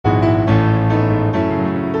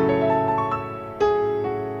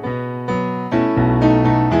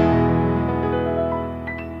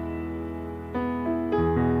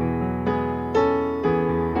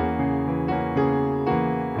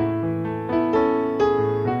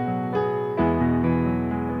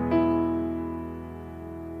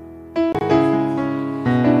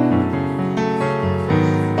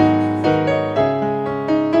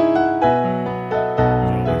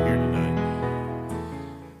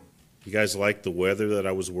You guys like the weather that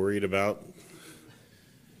I was worried about?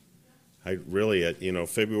 I really,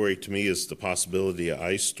 February to me is the possibility of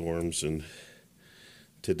ice storms, and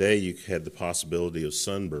today you had the possibility of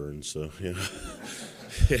sunburn, so,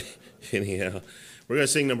 Anyhow, we're going to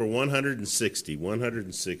sing number 160,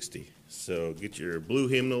 160. So get your blue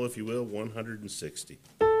hymnal, if you will, 160.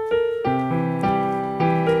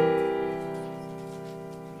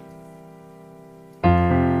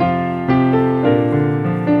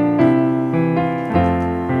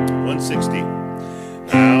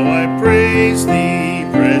 Now I praise thee,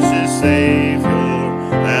 precious Savior,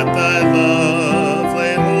 that thy love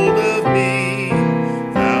laid hold of me.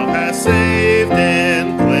 Thou hast saved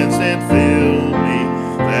and cleansed and filled me,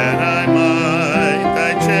 that I might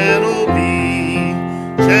thy channel be.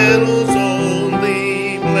 Channels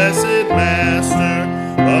only, blessed Master,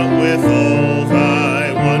 but with all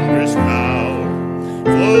thy wondrous power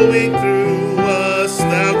flowing through us,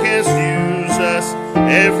 thou canst use us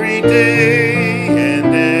every day.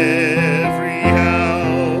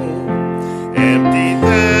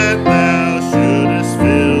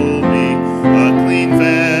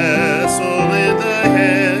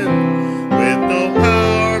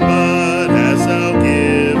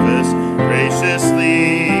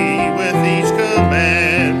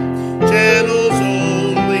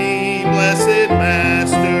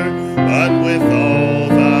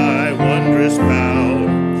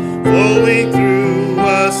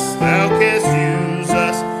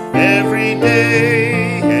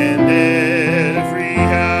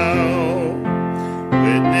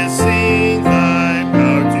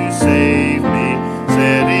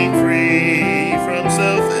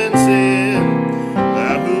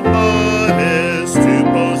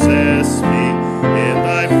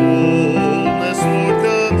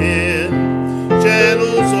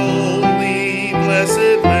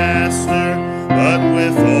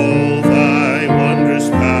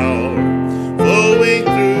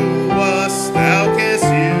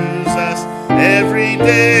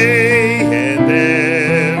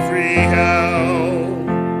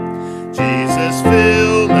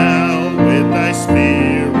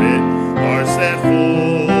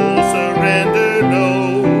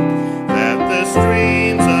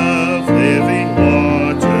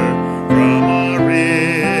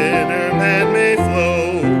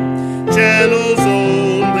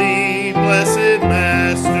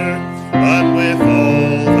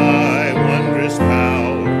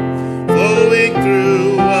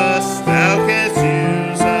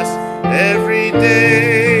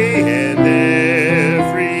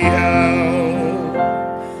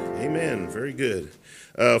 Amen. Very good.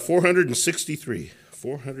 463.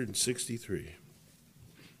 463.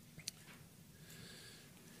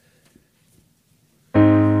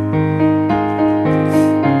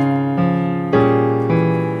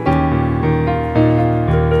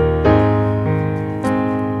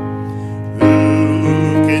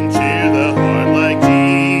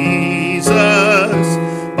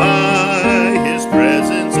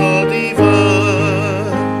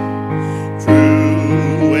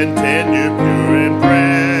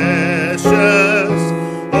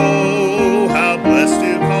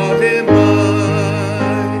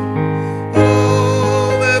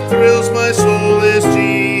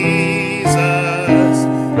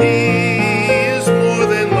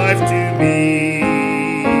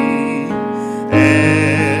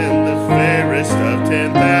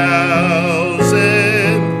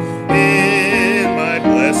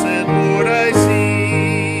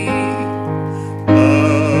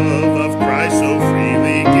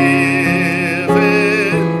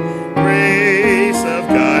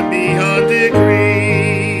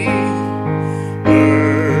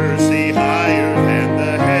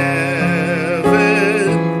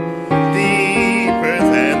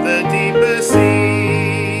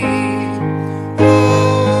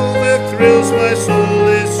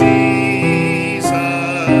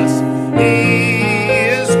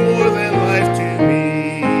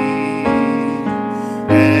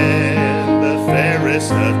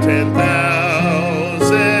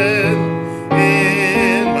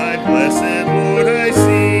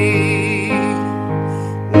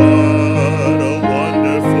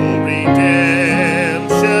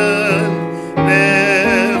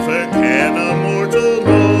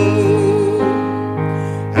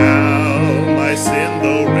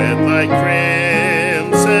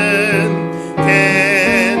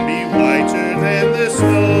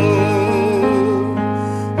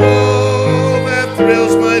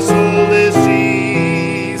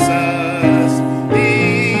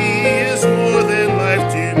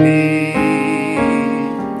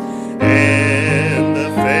 And the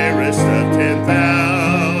fairest of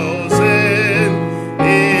 10,000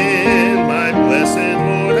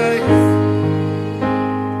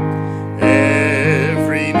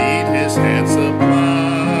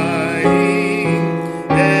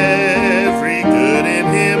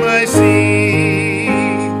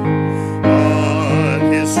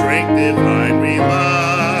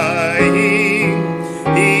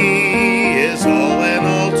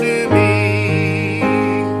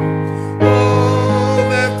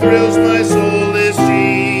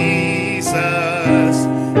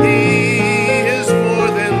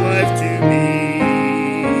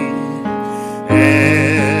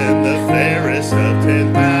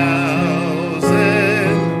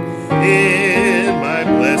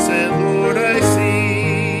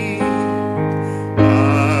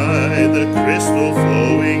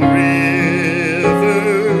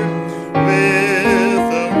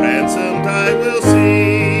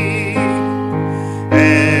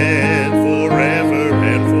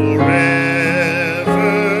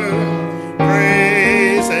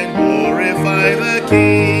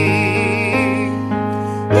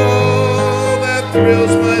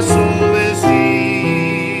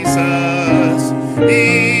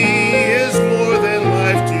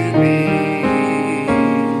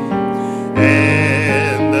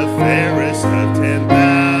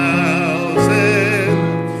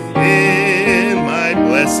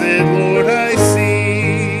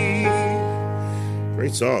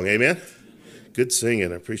 song. Amen? Good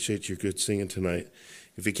singing. I appreciate your good singing tonight.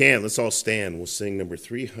 If you can, let's all stand. We'll sing number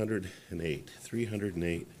 308.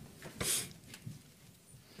 308.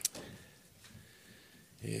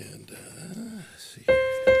 And let's see.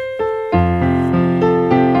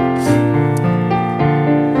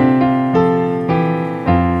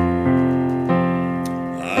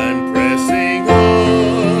 I'm pressing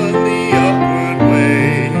on the upward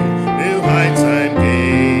way, new heights I'm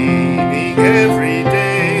gaining every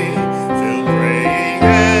day, still praying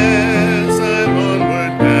as I'm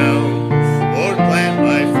onward bound. Lord, plant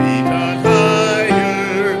my feet on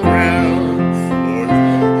higher ground. Lord,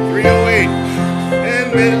 308,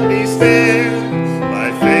 and let me stand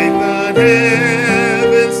by faith on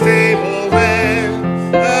heaven's tableland,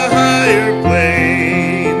 a higher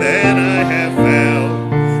plane than I have found.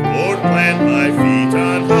 Lord, plant my feet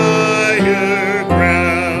on higher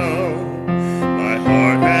ground. My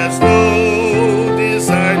heart has no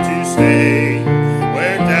desire to stay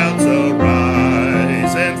where doubts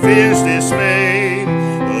arise and fears dismay.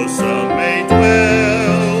 Though some may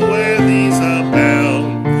dwell where these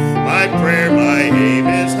abound, my prayer, my aim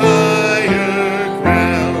is higher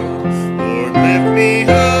ground. Lord, lift me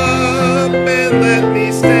up and let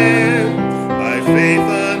me stand by faith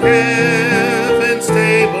on heaven's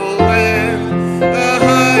tableland, a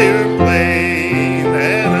higher plane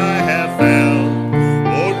than I have found.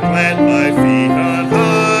 Lord, plant my feet on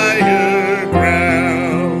higher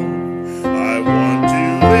ground. I want to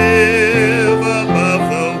live above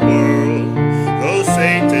the world, though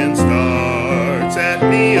Satan's darts at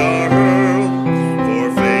me are hurled. For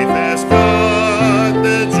faith has caught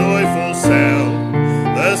the joyful sound,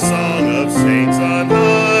 the song of saints on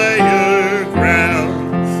higher ground.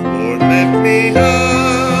 Lord, lift me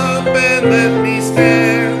up and let me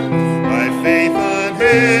stand by faith on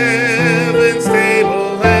heaven's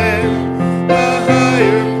tableland, a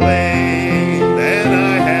higher plane than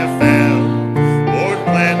I have found. Lord,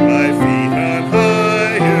 plant my feet on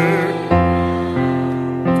higher.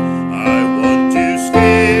 I want to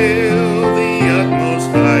scale the utmost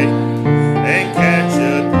height and catch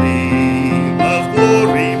a gleam of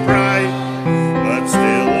glory bright, but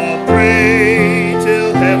still I'll pray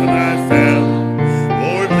till heaven I found.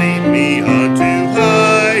 Lord, lead me unto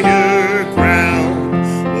higher ground.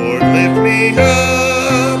 Lord, lift me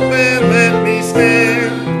up and let me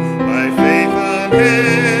stand by faith on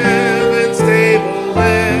heaven's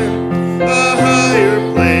tableland, a higher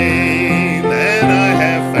plane than I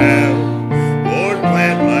have found. Lord,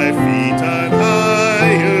 plant my feet on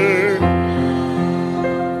higher.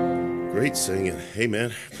 Great singing.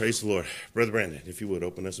 Amen. Praise the Lord. Brother Brandon, if you would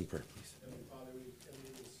open us in prayer, please. Heavenly Father, we come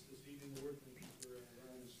to this evening, Lord. Thank you for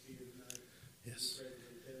allowing us to be here tonight. Yes. We pray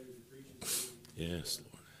for Taylor, the preaching, Lord. Yes,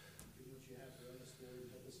 Lord. Do what you have for us, Lord.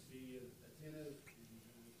 Help us to be attentive and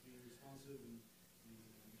be responsive. And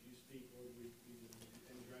as you speak, Lord, we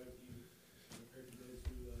can drive with you. We pray for those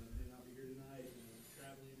who may not be here tonight,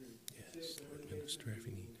 traveling or Yes, sick, Lord. whatever Minister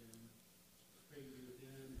every need. Pray to be with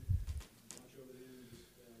them, watch over them. Just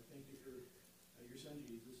thank you for your son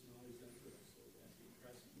Jesus and all he's done for us. So we ask you in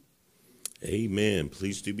Christ's name. Amen.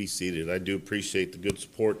 Please do be seated. I do appreciate the good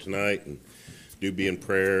support tonight, and do be in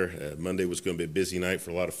prayer. Monday was going to be a busy night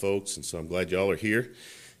for a lot of folks, and so I'm glad y'all are here.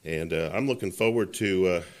 And I'm looking forward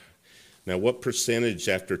to, now what percentage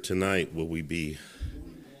after tonight will we be?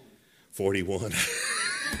 41.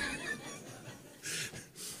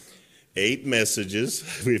 8 messages.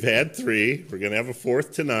 We've had 3. We're going to have a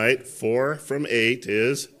 4th tonight. 4 from 8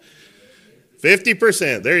 is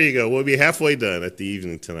 50%. There you go. We'll be halfway done at the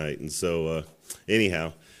evening tonight. And so,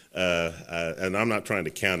 anyhow, and I'm not trying to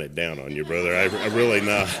count it down on you, brother. I really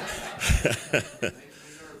not.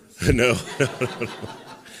 No.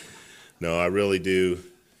 No, I really do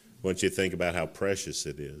want you to think about how precious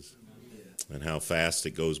it is and how fast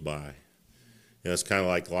it goes by. You know, it's kind of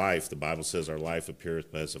like life. The Bible says our life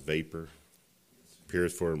appeareth as a vapor,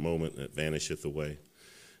 appeareth for a moment, and it vanisheth away.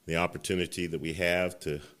 The opportunity that we have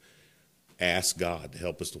to ask God to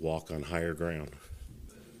help us to walk on higher ground.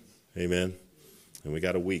 Amen. And we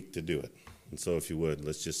got a week to do it. And so if you would,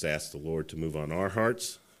 let's just ask the Lord to move on our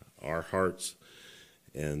hearts,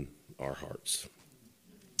 and our hearts.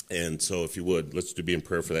 And so if you would, let's be in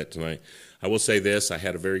prayer for that tonight. I will say this. I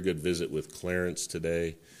had a very good visit with Clarence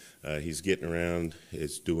today. He's getting around.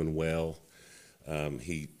 He's doing well.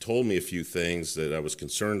 He told me a few things that I was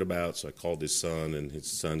concerned about, so I called his son, and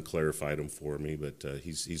his son clarified them for me, but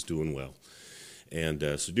he's doing well. And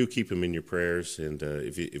so do keep him in your prayers, and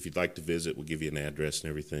if you'd like to visit, we'll give you an address and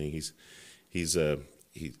everything. He's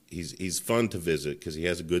fun to visit because he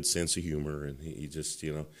has a good sense of humor, and he just,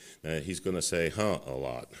 he's going to say, huh, a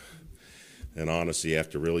lot. and honesty, you have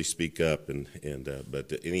to really speak up.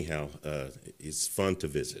 But anyhow, it's fun to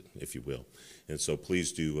visit, if you will. And so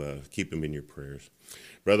please do keep him in your prayers.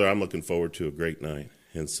 Brother, I'm looking forward to a great night.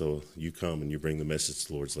 And so you come and you bring the message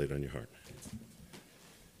the Lord's laid on your heart.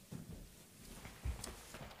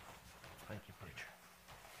 Thank you, preacher.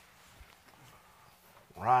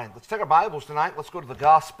 All right, let's take our Bibles tonight. Let's go to the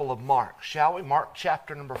Gospel of Mark, shall we? Mark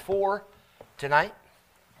chapter number 4 tonight.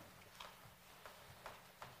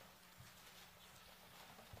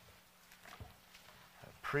 I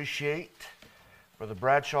appreciate Brother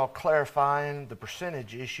Bradshaw clarifying the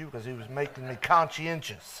percentage issue because he was making me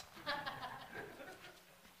conscientious.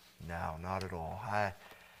 No, not at all. I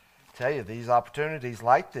tell you, these opportunities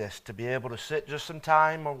like this, to be able to sit just some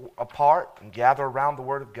time apart and gather around the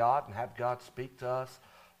Word of God and have God speak to us,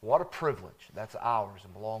 what a privilege. That's ours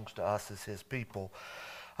and belongs to us as His people.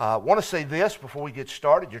 I want to say this before we get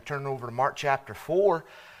started. You're turning over to Mark chapter 4.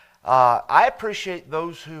 I appreciate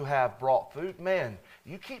those who have brought food. Man,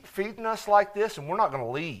 you keep feeding us like this and we're not going to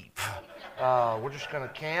leave. We're just going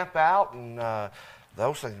to camp out and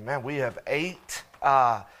those things. Man, we have ate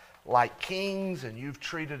like kings, and you've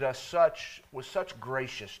treated us with such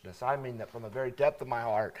graciousness. I mean that from the very depth of my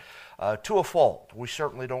heart, to a fault. We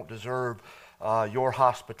certainly don't deserve your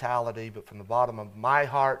hospitality, but from the bottom of my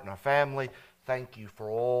heart and our family, thank you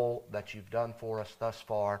for all that you've done for us thus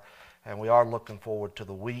far. And we are looking forward to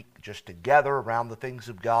the week just together around the things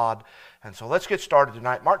of God. And so let's get started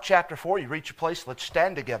tonight. Mark chapter 4, you reach your place. Let's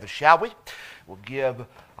stand together, shall we? We'll give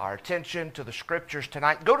our attention to the Scriptures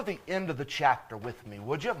tonight. Go to the end of the chapter with me,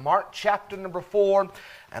 would you? Mark chapter number 4,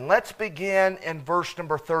 and let's begin in verse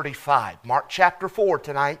number 35. Mark chapter 4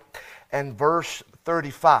 tonight and verse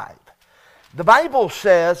 35. The Bible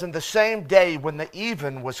says, "In the same day when the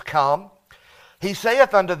even was come, He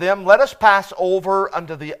saith unto them, Let us pass over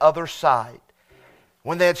unto the other side.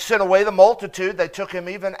 When they had sent away the multitude, they took him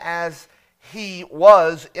even as he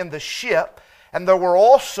was in the ship, and there were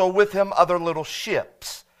also with him other little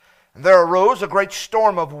ships. And there arose a great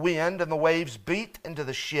storm of wind, and the waves beat into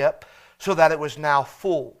the ship, so that it was now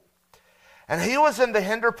full. And he was in the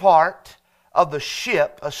hinder part of the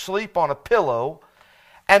ship, asleep on a pillow,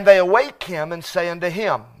 and they awake him, and say unto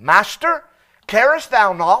him, Master, carest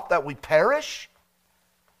thou not that we perish?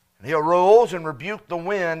 And he arose and rebuked the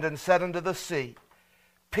wind and said unto the sea,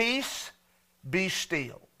 Peace, be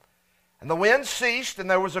still. And the wind ceased, and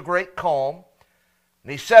there was a great calm.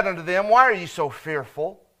 And he said unto them, Why are ye so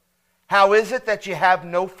fearful? How is it that ye have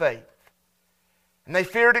no faith? And they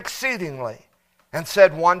feared exceedingly, and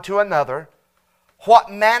said one to another,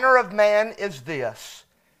 What manner of man is this,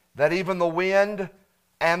 that even the wind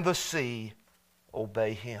and the sea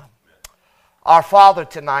obey him? Our Father,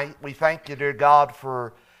 tonight, we thank you, dear God,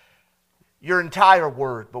 for your entire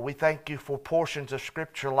word, but we thank you for portions of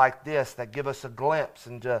Scripture like this that give us a glimpse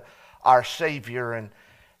into our Savior. And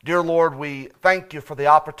dear Lord, we thank you for the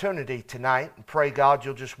opportunity tonight, and pray, God,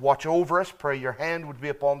 you'll just watch over us. Pray your hand would be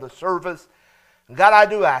upon the service. And God, I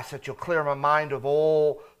do ask that you'll clear my mind of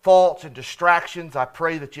all thoughts and distractions. I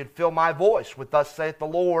pray that you'd fill my voice with thus saith the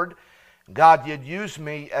Lord. God, you'd use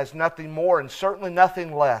me as nothing more and certainly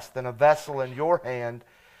nothing less than a vessel in your hand,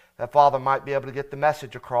 that Father might be able to get the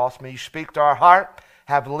message across. May you speak to our heart,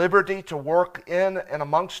 have liberty to work in and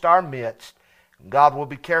amongst our midst. God will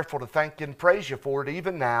be careful to thank you and praise you for it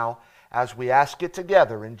even now as we ask it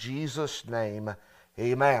together in Jesus' name.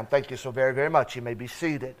 Amen. Thank you so very, very much. You may be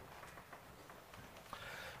seated.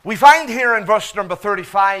 We find here in verse number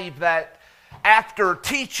 35 that after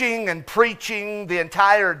teaching and preaching the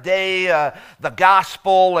entire day the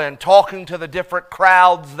gospel and talking to the different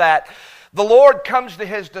crowds, that the Lord comes to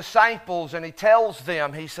his disciples and he tells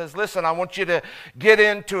them, he says, listen, I want you to get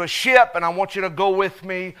into a ship and I want you to go with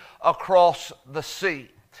me across the sea.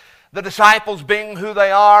 The disciples, being who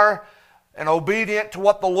they are and obedient to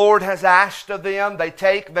what the Lord has asked of them,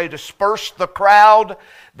 they disperse the crowd,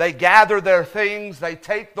 they gather their things, they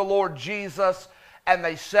take the Lord Jesus, and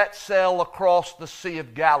they set sail across the Sea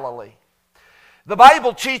of Galilee. The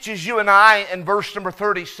Bible teaches you and I in verse number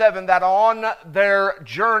 37 that on their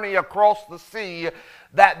journey across the sea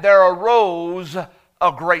that there arose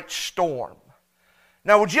a great storm.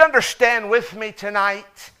 Now, would you understand with me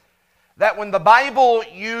tonight that when the Bible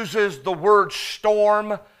uses the word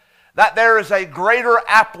storm, that there is a greater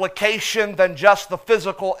application than just the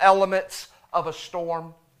physical elements of a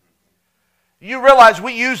storm? You realize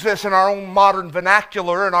we use this in our own modern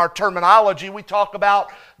vernacular, in our terminology. We talk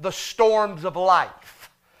about the storms of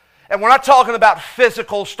life. And we're not talking about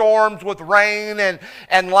physical storms with rain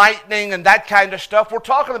and lightning and that kind of stuff. We're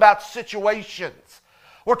talking about situations.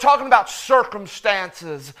 We're talking about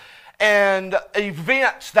circumstances and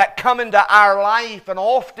events that come into our life and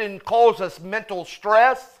often cause us mental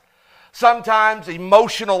stress, sometimes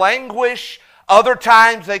emotional anguish. Other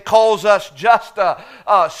times they cause us just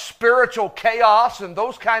a spiritual chaos and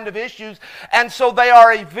those kind of issues. And so they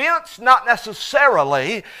are events not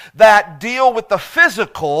necessarily that deal with the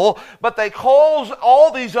physical, but they cause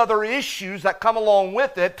all these other issues that come along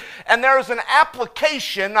with it. And there is an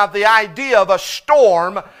application of the idea of a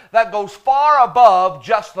storm that goes far above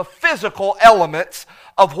just the physical elements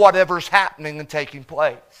of whatever's happening and taking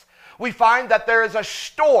place. We find that there is a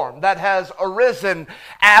storm that has arisen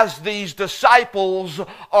as these disciples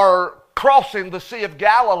are crossing the Sea of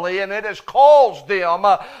Galilee, and it has caused them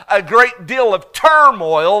a great deal of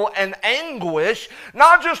turmoil and anguish.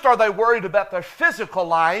 Not just are they worried about their physical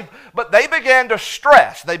life, but they began to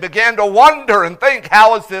stress. They began to wonder and think,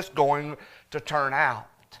 how is this going to turn out?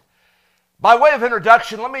 By way of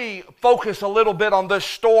introduction, let me focus a little bit on this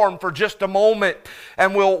storm for just a moment,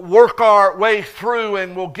 and we'll work our way through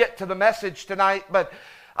and we'll get to the message tonight. But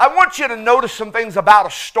I want you to notice some things about a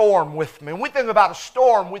storm with me. When we think about a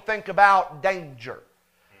storm, we think about danger.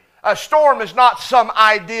 A storm is not some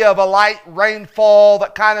idea of a light rainfall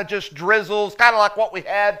that kind of just drizzles, kind of like what we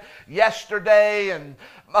had yesterday and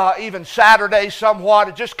even Saturday somewhat.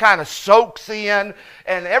 It just kind of soaks in,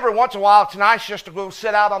 and every once in a while it's nice just to go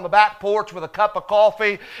sit out on the back porch with a cup of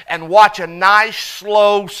coffee and watch a nice,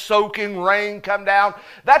 slow, soaking rain come down.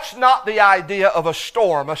 That's not the idea of a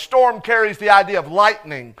storm. A storm carries the idea of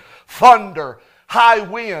lightning, thunder, high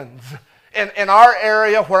winds. In our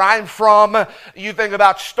area where I'm from, you think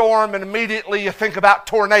about storm and immediately you think about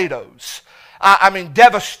tornadoes. I mean,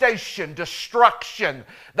 devastation, destruction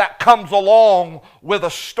that comes along with a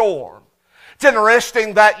storm. It's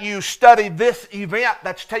interesting that you study this event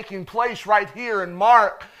that's taking place right here in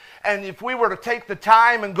Mark. And if we were to take the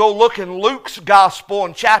time and go look in Luke's Gospel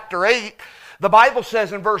in chapter 8, the Bible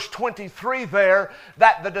says in verse 23 there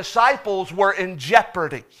that the disciples were in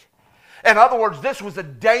jeopardy. In other words, this was a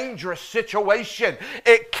dangerous situation.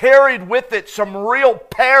 It carried with it some real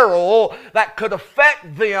peril that could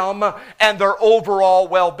affect them and their overall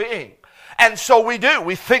well-being. And so we do.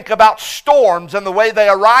 We think about storms and the way they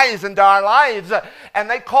arise into our lives, and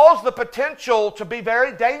they cause the potential to be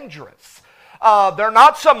very dangerous. They're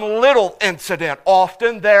not some little incident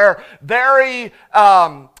often. They're very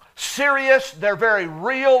serious, they're very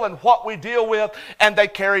real in what we deal with, and they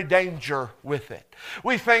carry danger with it.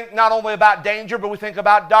 We think not only about danger, but we think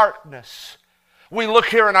about darkness. We look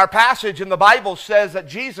here in our passage, and the Bible says that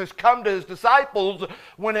Jesus come to his disciples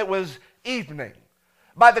when it was evening.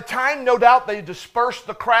 By the time, no doubt, they dispersed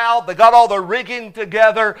the crowd, they got all their rigging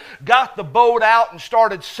together, got the boat out and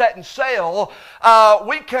started setting sail,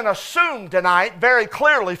 we can assume tonight very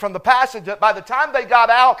clearly from the passage that by the time they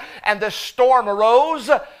got out and this storm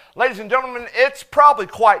arose, ladies and gentlemen, it's probably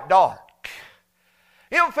quite dark.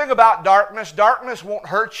 You don't think about darkness. Darkness won't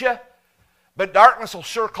hurt you, but darkness will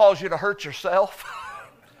sure cause you to hurt yourself.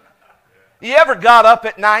 You ever got up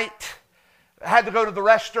at night, had to go to the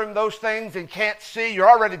restroom, those things, and can't see, you're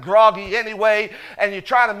already groggy anyway, and you're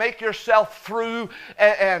trying to make yourself through,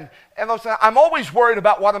 and those things. I'm always worried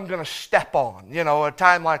about what I'm going to step on, a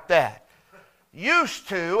time like that. Used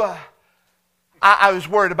to, I was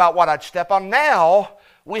worried about what I'd step on. Now,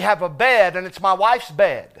 we have a bed, and it's my wife's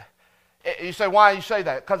bed. You say, why do you say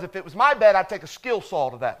that? Because if it was my bed, I'd take a skill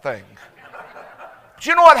saw to that thing. But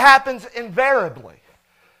you know what happens invariably?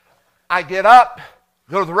 I get up,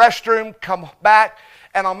 go to the restroom, come back,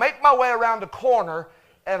 and I'll make my way around the corner,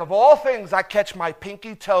 and of all things, I catch my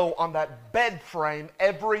pinky toe on that bed frame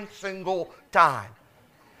every single time.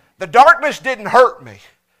 The darkness didn't hurt me,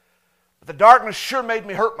 but the darkness sure made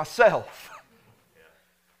me hurt myself.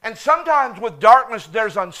 And sometimes with darkness,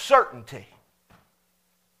 there's uncertainty.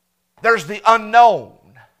 There's the unknown.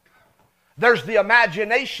 There's the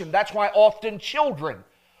imagination. That's why often children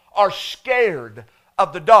are scared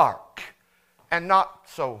of the dark. And not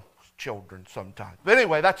so children sometimes. But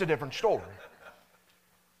anyway, that's a different story.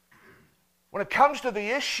 When it comes to the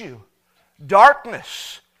issue,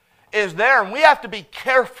 darkness is there, and we have to be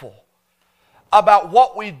careful about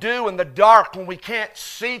what we do in the dark when we can't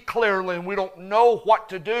see clearly and we don't know what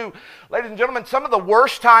to do. Ladies and gentlemen, some of the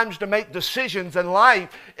worst times to make decisions in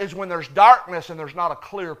life is when there's darkness and there's not a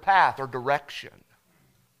clear path or direction.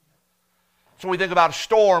 So we think about a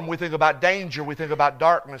storm, we think about danger, we think about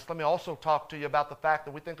darkness. Let me also talk to you about the fact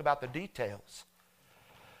that we think about the details.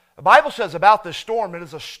 The Bible says about this storm, it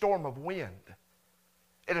is a storm of wind.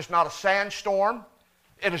 It is not a sandstorm.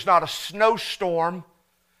 It is not a snowstorm.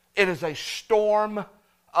 It is a storm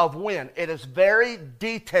of wind. It is very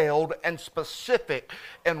detailed and specific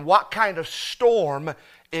in what kind of storm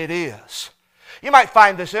it is. You might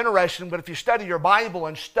find this interesting, but if you study your Bible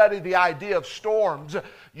and study the idea of storms,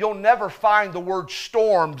 you'll never find the word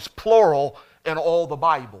storms, plural, in all the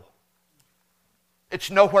Bible. It's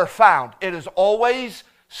nowhere found. It is always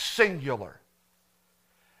singular.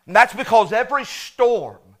 And that's because every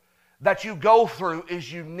storm that you go through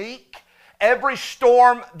is unique. Every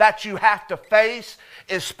storm that you have to face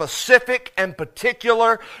is specific and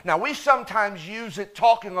particular. Now, we sometimes use it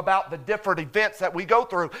talking about the different events that we go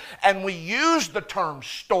through, and we use the term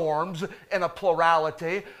storms in a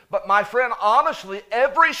plurality. But my friend, honestly,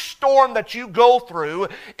 every storm that you go through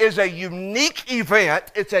is a unique event.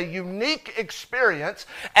 It's a unique experience,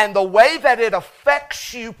 and the way that it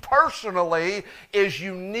affects you personally is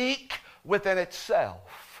unique within itself.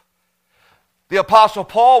 The Apostle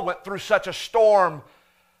Paul went through such a storm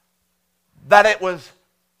that it was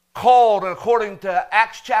called, and according to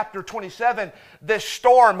Acts chapter 27, this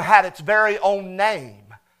storm had its very own name.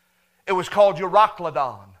 It was called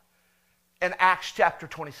Euroclydon in Acts chapter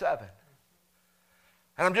 27.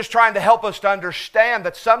 And I'm just trying to help us to understand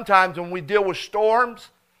that sometimes when we deal with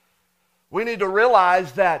storms, we need to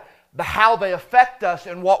realize that how they affect us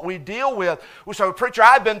and what we deal with. So, preacher,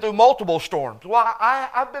 I've been through multiple storms. Well,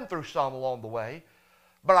 I've been through some along the way,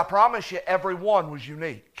 but I promise you every one was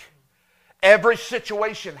unique. Every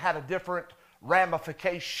situation had a different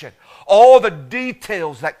ramification. All the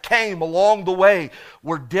details that came along the way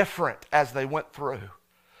were different as they went through.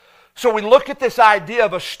 So we look at this idea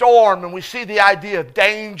of a storm, and we see the idea of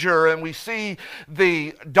danger, and we see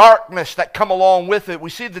the darkness that come along with it. We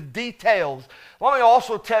see the details. Let me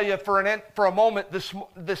also tell you for a moment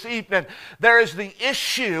this evening, there is the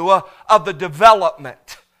issue of the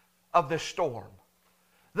development of this storm.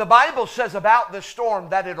 The Bible says about this storm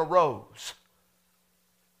that it arose.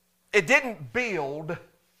 It didn't build,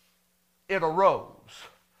 it arose.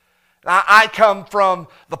 Now, I come from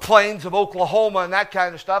the plains of Oklahoma and that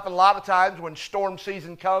kind of stuff, and a lot of times when storm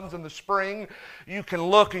season comes in the spring, you can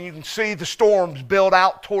look and you can see the storms build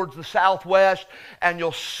out towards the southwest, and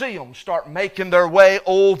you'll see them start making their way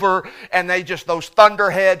over, and those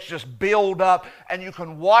thunderheads just build up, and you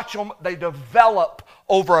can watch them, they develop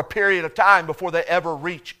over a period of time before they ever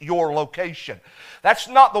reach your location. That's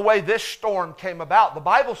not the way this storm came about. The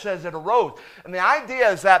Bible says it arose. And the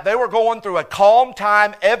idea is that they were going through a calm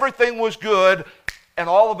time, everything was good, and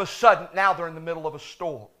all of a sudden, now they're in the middle of a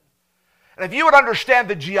storm. And if you would understand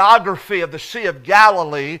the geography of the Sea of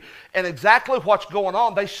Galilee and exactly what's going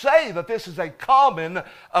on, they say that this is a common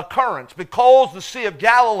occurrence because the Sea of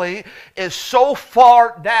Galilee is so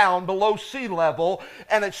far down below sea level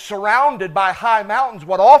and it's surrounded by high mountains.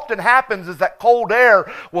 What often happens is that cold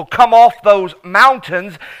air will come off those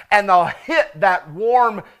mountains and they'll hit that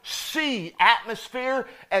warm sea atmosphere,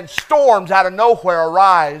 and storms out of nowhere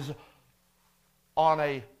arise on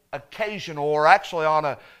an occasional, or actually on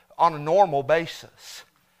a normal basis.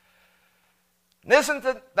 And isn't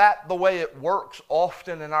that the way it works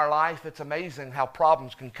often in our life? It's amazing how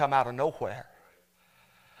problems can come out of nowhere.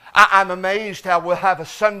 I'm amazed how we'll have a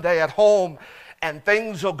Sunday at home and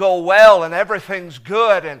things will go well and everything's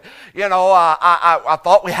good, and I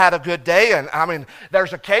thought we had a good day, and I mean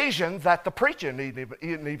there's occasions that the preaching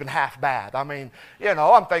isn't even half bad. I mean,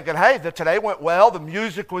 I'm thinking, hey, today went well, the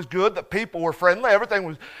music was good, the people were friendly, everything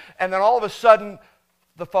was, and then all of a sudden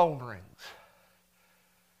the phone rings.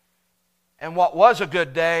 And what was a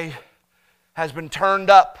good day has been turned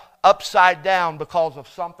upside down because of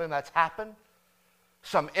something that's happened,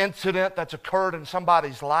 some incident that's occurred in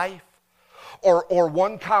somebody's life, or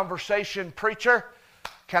one conversation, preacher,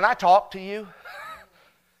 can I talk to you?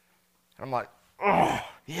 I'm like, oh,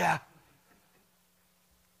 yeah.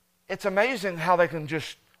 It's amazing how they can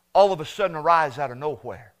just all of a sudden arise out of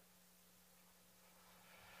nowhere.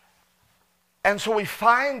 And so we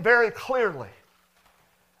find very clearly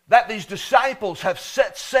that these disciples have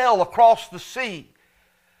set sail across the sea.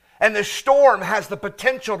 And this storm has the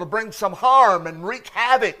potential to bring some harm and wreak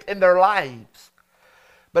havoc in their lives.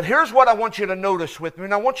 But here's what I want you to notice with me,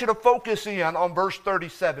 and I want you to focus in on verse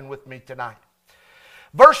 37 with me tonight.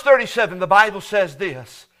 Verse 37, the Bible says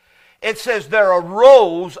this. It says, there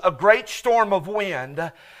arose a great storm of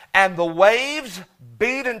wind, and the waves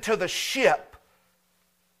beat into the ship,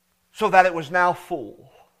 so that it was now full.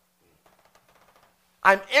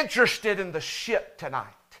 I'm interested in the ship tonight.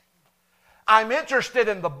 I'm interested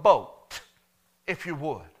in the boat, if you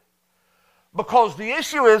would. Because the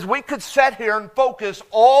issue is we could sit here and focus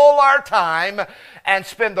all our time and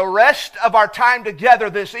spend the rest of our time together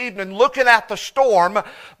this evening looking at the storm,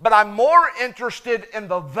 but I'm more interested in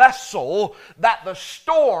the vessel that the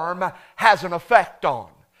storm has an effect on.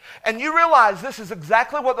 And you realize this is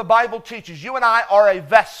exactly what the Bible teaches. You and I are a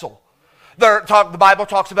vessel. The Bible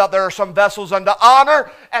talks about there are some vessels unto honor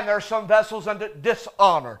and there are some vessels unto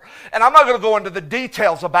dishonor. And I'm not going to go into the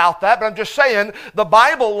details about that, but I'm just saying the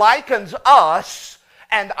Bible likens us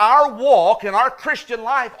and our walk in our Christian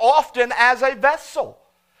life often as a vessel.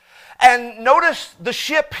 And notice the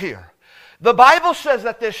ship here. The Bible says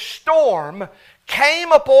that this storm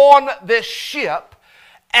came upon this ship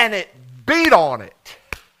and it beat on it.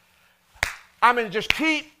 I mean, just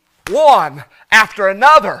keep one after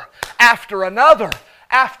another, after another,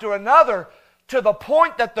 after another, to the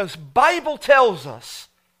point that the Bible tells us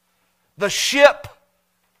the ship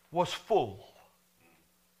was full.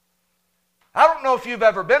 I don't know if you've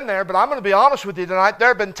ever been there, but I'm going to be honest with you tonight. There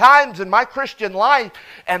have been times in my Christian life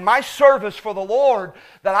and my service for the Lord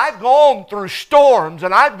that I've gone through storms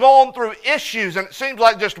and I've gone through issues, and it seems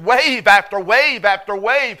like just wave after wave after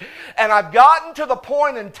wave. And I've gotten to the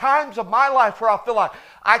point in times of my life where I feel like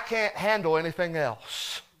I can't handle anything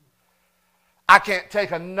else. I can't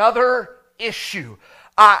take another issue.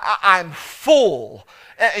 I'm full.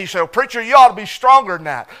 And you say, well, preacher, you ought to be stronger than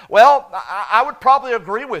that. Well, I would probably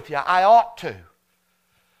agree with you. I ought to.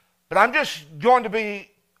 But I'm just going to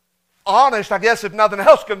be honest, I guess, if nothing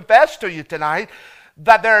else, confess to you tonight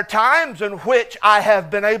that there are times in which I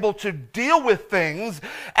have been able to deal with things,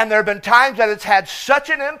 and there have been times that it's had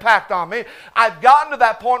such an impact on me. I've gotten to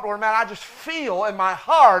that point where, man, I just feel in my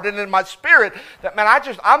heart and in my spirit that, man,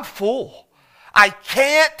 I'm full. I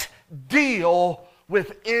can't deal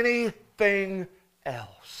with anything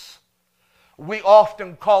else. We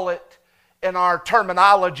often call it, in our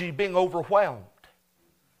terminology, being overwhelmed.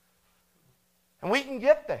 And we can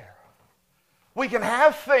get there. We can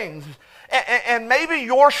have things, and maybe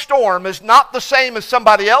your storm is not the same as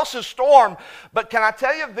somebody else's storm, but can I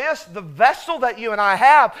tell you this? The vessel that you and I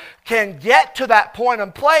have can get to that point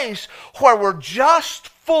and place where we're just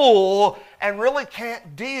full and really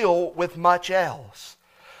can't deal with much else.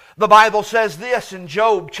 The Bible says this in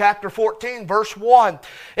Job chapter 14, verse 1.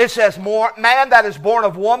 It says, man that is born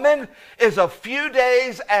of woman is a few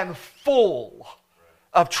days and full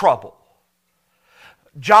of trouble.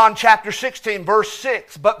 John chapter 16, verse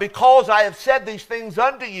 6. But because I have said these things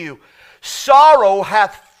unto you, sorrow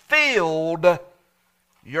hath filled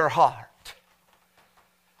your heart.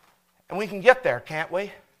 And we can get there, can't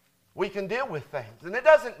we? We can deal with things. And it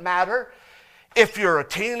doesn't matter if you're a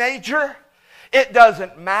teenager. It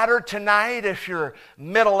doesn't matter tonight if you're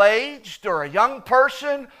middle-aged or a young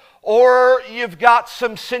person or you've got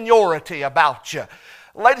some seniority about you.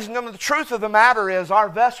 Ladies and gentlemen, the truth of the matter is our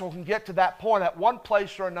vessel can get to that point at one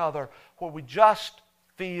place or another where we just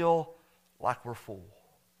feel like we're full.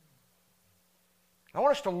 I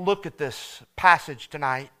want us to look at this passage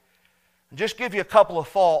tonight and just give you a couple of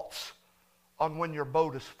thoughts on when your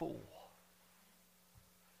boat is full.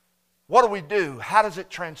 What do we do? How does it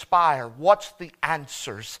transpire? What's the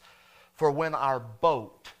answers for when our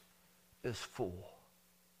boat is full?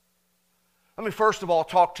 Let me first of all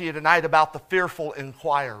talk to you tonight about the fearful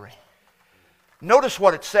inquiry. Notice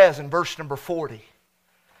what it says in verse number 40.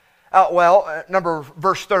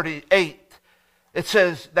 Verse 38. It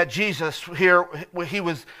says that Jesus here, he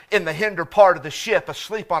was in the hinder part of the ship,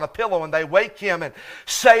 asleep on a pillow, and they wake him and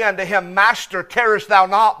say unto him, Master, carest thou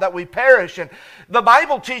not that we perish? And the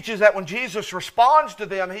Bible teaches that when Jesus responds to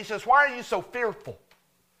them, he says, why are you so fearful?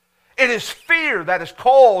 It is fear that has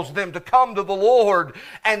caused them to come to the Lord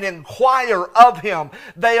and inquire of Him.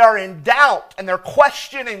 They are in doubt and they're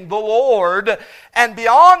questioning the Lord. And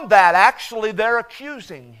beyond that, actually, they're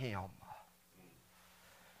accusing Him.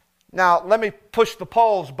 Now, let me push the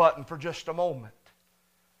pause button for just a moment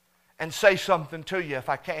and say something to you if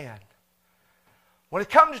I can. When it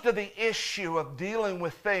comes to the issue of dealing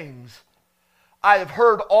with things, I have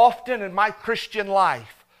heard often in my Christian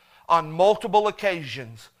life on multiple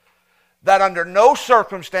occasions that under no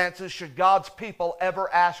circumstances should God's people ever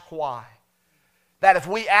ask why. That if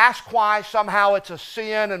we ask why, somehow it's a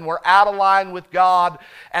sin and we're out of line with God,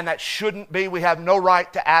 and that shouldn't be. We have no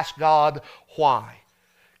right to ask God why.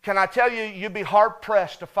 Can I tell you, you'd be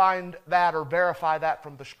hard-pressed to find that or verify that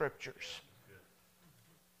from the Scriptures.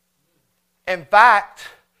 In fact,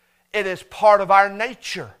 it is part of our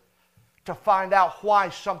nature to find out why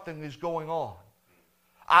something is going on.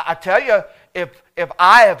 I tell you, if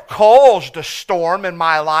I have caused a storm in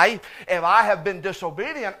my life, if I have been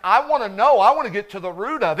disobedient, I want to know, I want to get to the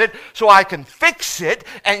root of it so I can fix it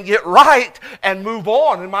and get right and move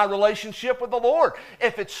on in my relationship with the Lord.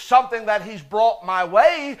 If it's something that He's brought my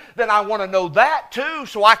way, then I want to know that too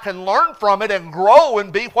so I can learn from it and grow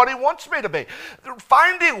and be what He wants me to be.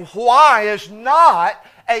 Finding why is not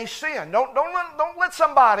a sin. Don't let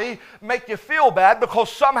somebody make you feel bad because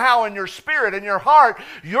somehow in your spirit, in your heart,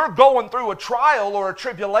 you're going through a trial or a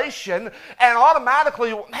tribulation and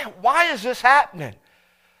automatically, man, why is this happening?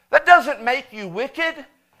 That doesn't make you wicked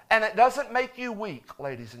and it doesn't make you weak,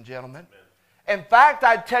 ladies and gentlemen. In fact,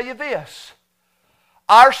 I'd tell you this.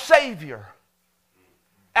 Our Savior,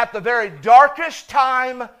 at the very darkest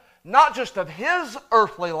time, not just of His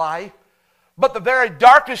earthly life, but the very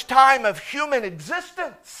darkest time of human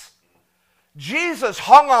existence, Jesus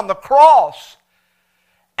hung on the cross,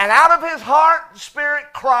 and out of His heart and spirit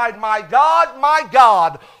cried, my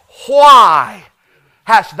God, why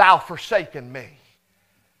hast Thou forsaken me?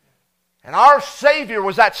 And our Savior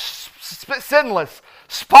was that sinless,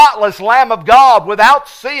 spotless Lamb of God without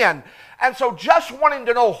sin. And so just wanting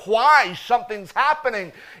to know why something's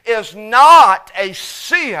happening is not a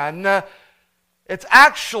sin. It's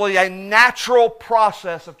actually a natural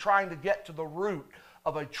process of trying to get to the root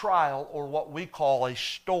of a trial or what we call a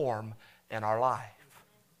storm in our life.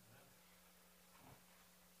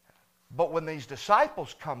 But when these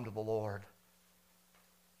disciples come to the Lord,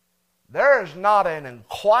 there is not an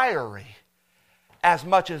inquiry as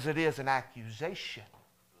much as it is an accusation.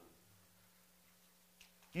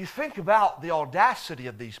 You think about the audacity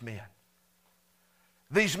of these men.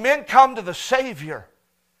 These men come to the Savior,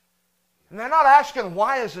 and they're not asking,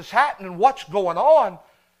 why is this happening? What's going on?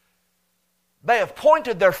 They have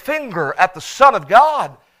pointed their finger at the Son of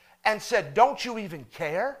God and said, don't you even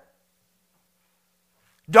care?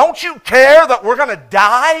 Don't you care that we're going to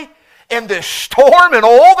die in this storm and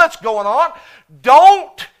all that's going on?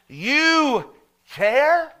 Don't you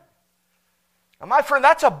care? Now, my friend,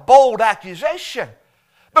 that's a bold accusation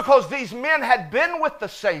because these men had been with the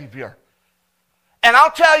Savior. And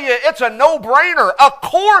I'll tell you, it's a no-brainer. Of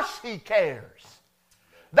course He cares.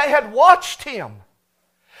 They had watched Him.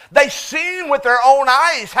 They seen with their own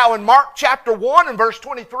eyes how in Mark chapter 1 and verse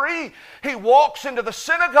 23, He walks into the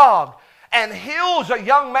synagogue and heals a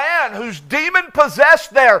young man who's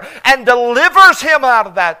demon-possessed there and delivers him out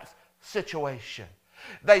of that situation.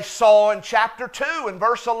 They saw in chapter 2 and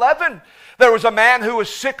verse 11, there was a man who was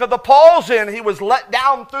sick of the palsy and he was let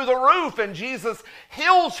down through the roof and Jesus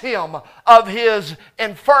heals him of his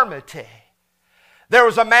infirmity. There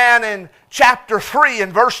was a man in chapter 3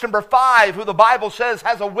 and verse number 5 who the Bible says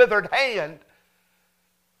has a withered hand.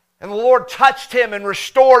 And the Lord touched him and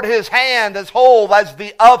restored his hand as whole as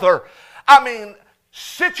the other. I mean,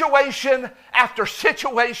 situation after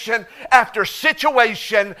situation after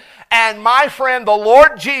situation. And my friend, the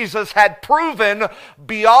Lord Jesus had proven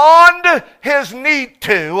beyond His need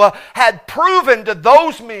to, had proven to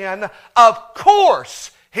those men, of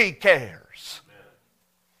course He cares.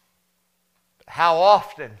 How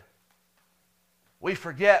often we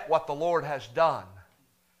forget what the Lord has done.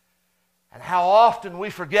 And how often we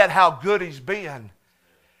forget how good He's been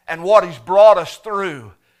and what He's brought us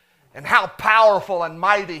through. And how powerful and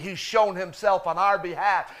mighty He's shown Himself on our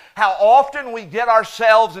behalf. How often we get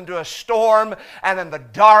ourselves into a storm and in the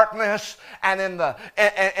darkness and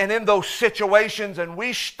in those situations and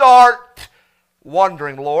we start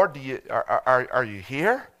wondering, Lord, are you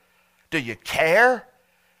here? Do you care?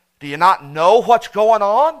 Do you not know what's going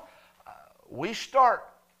on? We start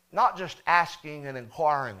not just asking and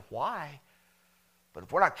inquiring why, but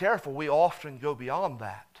if we're not careful, we often go beyond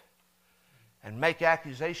that and make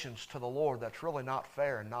accusations to the Lord that's really not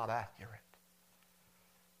fair and not accurate.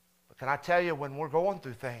 But can I tell you, when we're going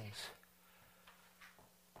through things,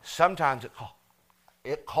 sometimes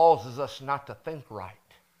it causes us not to think right.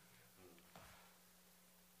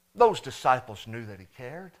 Those disciples knew that He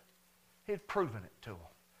cared. He had proven it to them.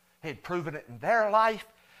 He had proven it in their life,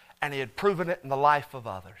 and He had proven it in the life of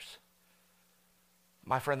others.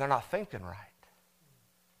 My friend, they're not thinking right.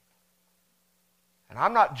 And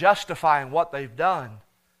I'm not justifying what they've done,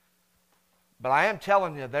 but I am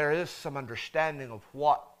telling you there is some understanding of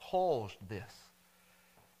what caused this.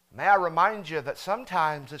 May I remind you that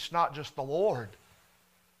sometimes it's not just the Lord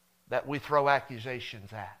that we throw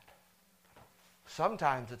accusations at.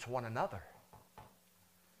 Sometimes it's one another.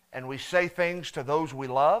 And we say things to those we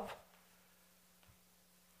love.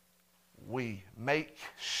 We make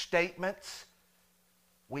statements.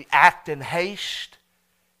 We act in haste.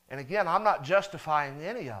 And again, I'm not justifying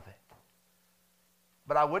any of it.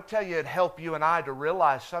 But I would tell you it'd help you and I to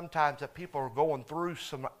realize sometimes that people are going through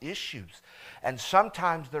some issues. And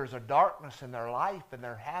sometimes there's a darkness in their life, and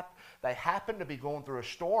they happen to be going through a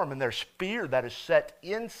storm, and there's fear that is set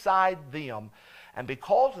inside them. And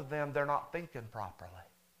because of them, they're not thinking properly.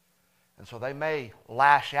 And so they may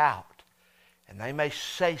lash out, and they may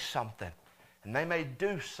say something, and they may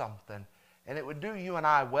do something. And it would do you and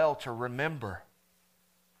I well to remember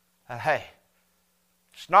that, hey,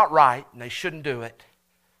 it's not right, and they shouldn't do it.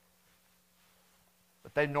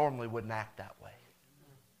 But they normally wouldn't act that way.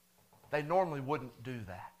 They normally wouldn't do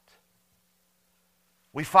that.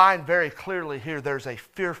 We find very clearly here there's a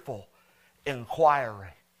fearful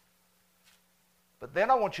inquiry. But then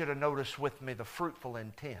I want you to notice with me the fruitful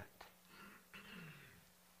intent.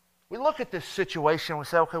 We look at this situation and we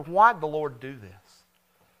say, okay, why did the Lord do this?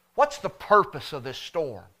 What's the purpose of this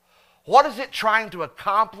storm? What is it trying to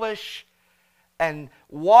accomplish? And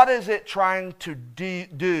what is it trying to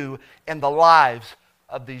do in the lives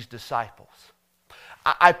of these disciples?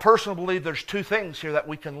 I personally believe there's two things here that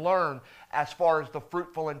we can learn as far as the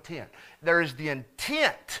fruitful intent. There is the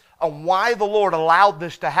intent on why the Lord allowed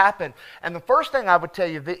this to happen. And the first thing I would tell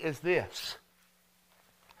you is this.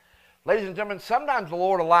 Ladies and gentlemen, sometimes the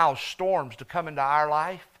Lord allows storms to come into our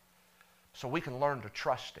life so we can learn to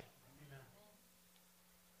trust Him.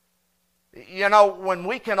 You know, when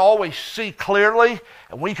we can always see clearly,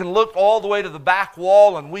 and we can look all the way to the back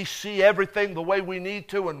wall, and we see everything the way we need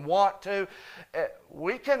to and want to,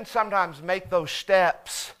 we can sometimes make those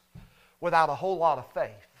steps without a whole lot of faith.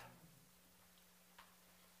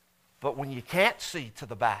 But when you can't see to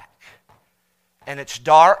the back, and it's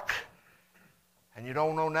dark, and you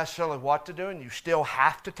don't know necessarily what to do, and you still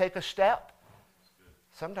have to take a step,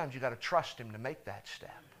 sometimes you've got to trust Him to make that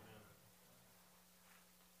step.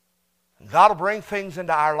 God will bring things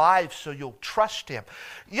into our lives so you'll trust Him.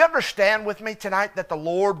 You understand with me tonight that the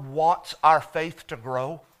Lord wants our faith to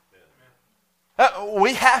grow?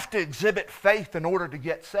 We have to exhibit faith in order to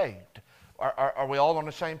get saved. Are we all on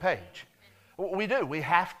the same page? We do. We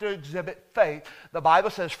have to exhibit faith. The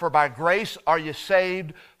Bible says, for by grace are you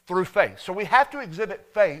saved through faith. So we have to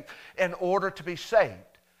exhibit faith in order to be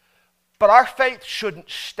saved. But our faith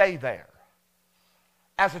shouldn't stay there.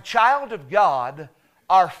 As a child of God,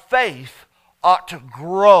 our faith ought to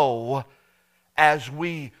grow as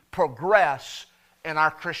we progress in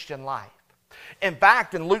our Christian life. In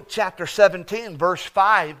fact, in Luke chapter 17, verse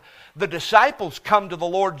 5, the disciples come to the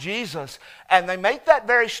Lord Jesus and they make that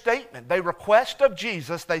very statement. They request of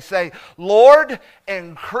Jesus, they say, Lord,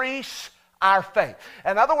 increase our faith.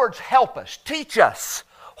 In other words, help us, teach us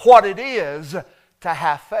what it is to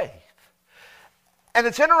have faith. And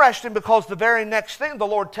it's interesting because the very next thing the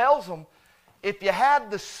Lord tells them, if you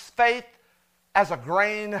had this faith as a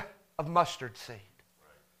grain of mustard seed.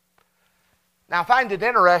 Now I find it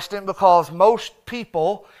interesting because most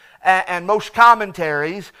people and most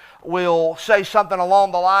commentaries will say something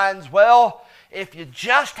along the lines, well, if you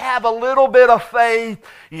just have a little bit of faith,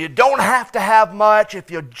 you don't have to have much.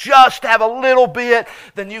 If you just have a little bit,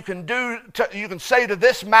 then you can say to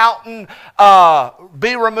this mountain,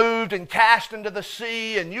 be removed and cast into the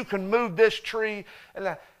sea, and you can move this tree.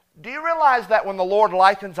 And do you realize that when the Lord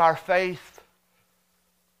likens our faith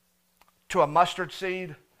to a mustard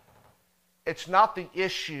seed, it's not the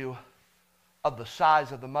issue of the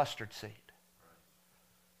size of the mustard seed.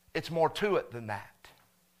 It's more to it than that.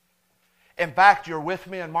 In fact, you're with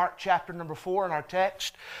me in Mark chapter number 4 in our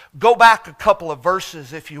text. Go back a couple of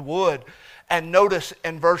verses if you would, and notice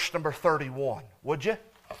in verse number 31, would you?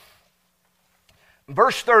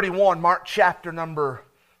 Verse 31, Mark chapter number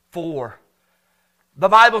 4. The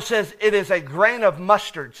Bible says, it is a grain of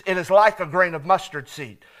mustard. It is like a grain of mustard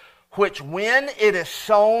seed, which when it is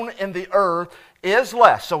sown in the earth is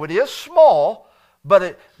less. So it is small,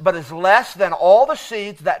 but is less than all the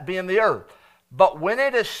seeds that be in the earth. But when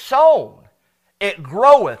it is sown, it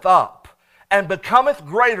groweth up, and becometh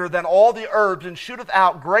greater than all the herbs, and shooteth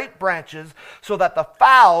out great branches, so that the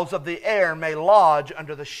fowls of the air may lodge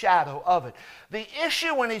under the shadow of it. The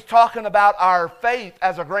issue when he's talking about our faith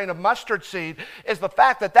as a grain of mustard seed is the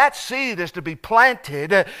fact that that seed is to be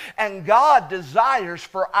planted, and God desires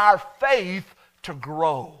for our faith to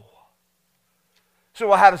grow. So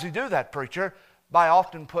well, how does He do that, preacher? By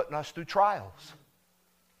often putting us through trials.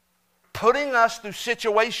 Putting us through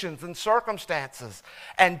situations and circumstances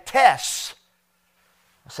and tests.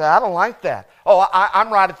 I say, I don't like that. Oh,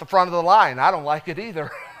 I'm right at the front of the line. I don't like it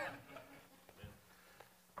either.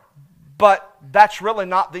 But that's really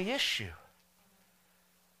not the issue.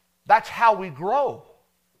 That's how we grow.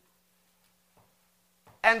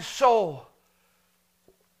 And so,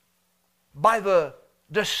 by the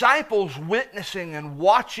Disciples witnessing and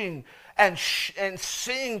watching and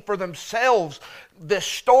seeing for themselves this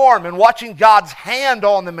storm and watching God's hand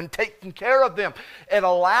on them and taking care of them. It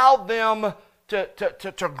allowed them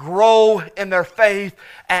to grow in their faith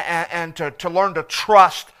and to learn to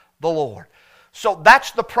trust the Lord. So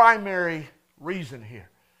that's the primary reason here.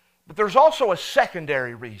 But there's also a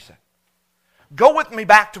secondary reason. Go with me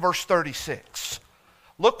back to verse 36.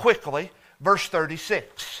 Look quickly, verse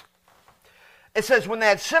 36. It says, when they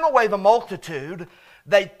had sent away the multitude,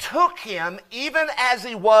 they took him even as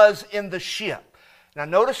he was in the ship. Now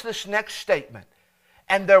notice this next statement.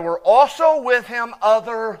 And there were also with him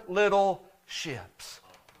other little ships.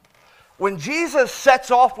 When Jesus sets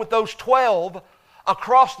off with those 12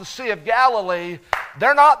 across the Sea of Galilee,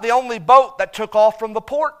 they're not the only boat that took off from the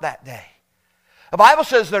port that day. The Bible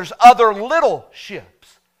says there's other little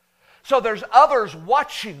ships. So there's others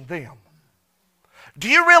watching them. Do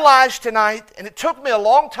you realize tonight, and it took me a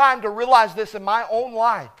long time to realize this in my own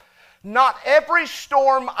life, not every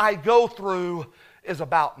storm I go through is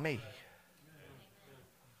about me.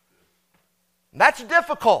 That's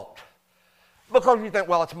difficult. Because you think,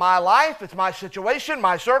 well, it's my life, it's my situation,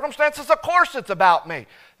 my circumstances, of course it's about me.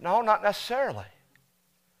 No, not necessarily.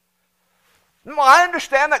 No, I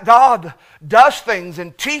understand that God does things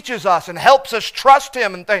and teaches us and helps us trust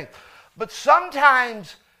Him and things. But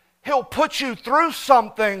sometimes He'll put you through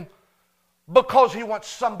something because He wants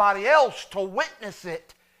somebody else to witness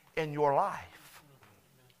it in your life.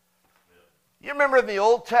 You remember in the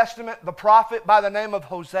Old Testament, the prophet by the name of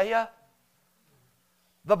Hosea?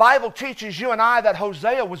 The Bible teaches you and I that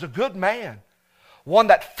Hosea was a good man, one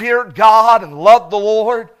that feared God and loved the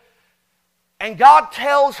Lord. And God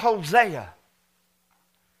tells Hosea,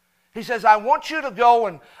 He says, I want you to go,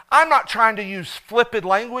 and I'm not trying to use flippant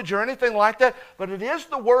language or anything like that, but it is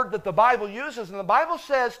the word that the Bible uses. And the Bible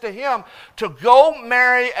says to him to go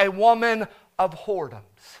marry a woman of whoredoms.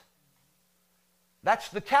 That's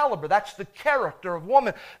the caliber, that's the character of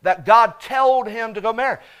woman that God told him to go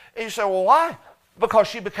marry. And you say, well, why? Because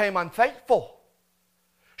she became unfaithful.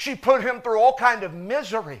 She put him through all kind of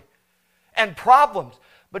misery and problems.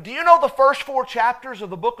 But do you know the first 4 chapters of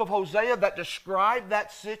the book of Hosea that describe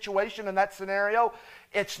that situation and that scenario?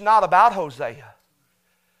 It's not about Hosea.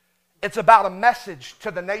 It's about a message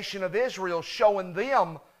to the nation of Israel showing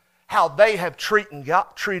them how they have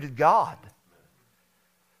treated God.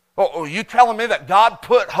 Oh, are you telling me that God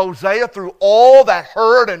put Hosea through all that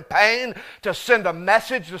hurt and pain to send a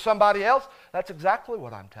message to somebody else? That's exactly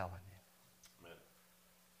what I'm telling you. Amen.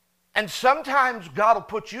 And sometimes God will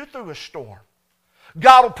put you through a storm.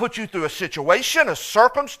 God will put you through a situation, a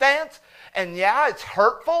circumstance, and yeah, it's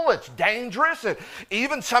hurtful, it's dangerous, and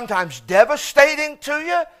even sometimes devastating to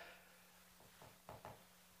you.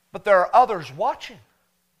 But there are others watching.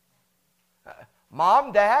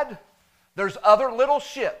 Mom, Dad, there's other little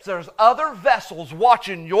ships, there's other vessels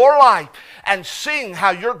watching your life and seeing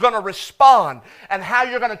how you're going to respond and how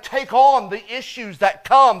you're going to take on the issues that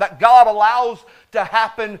come, that God allows to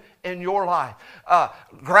happen in your life.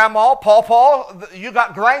 Grandma, Pawpaw, you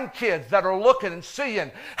got grandkids that are looking and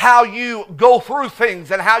seeing how you go through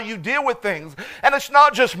things and how you deal with things. And it's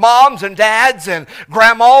not just moms and dads and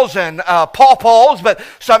grandmas and pawpaws, but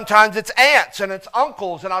sometimes it's aunts and it's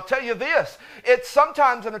uncles. And I'll tell you this, it's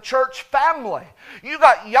sometimes in a church family. You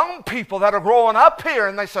got young people that are growing up here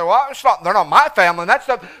and they say, well, they're not my family and that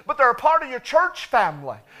stuff, but they're a part of your church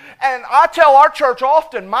family. And I tell our church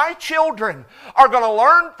often, my children are going to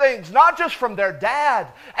learn things not just from their dad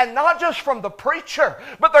and not just from the preacher,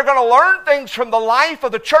 but they're going to learn things from the life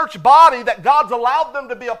of the church body that God's allowed them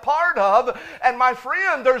to be a part of. And my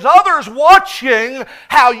friend, there's others watching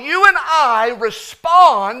how you and I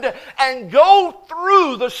respond and go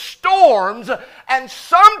through the storms. And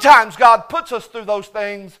sometimes God puts us through those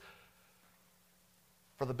things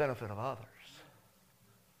for the benefit of others.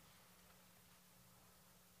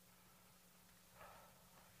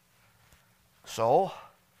 So,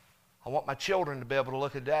 I want my children to be able to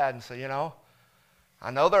look at Dad and say, you know, I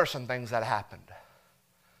know there are some things that happened.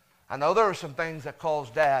 I know there are some things that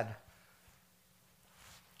caused Dad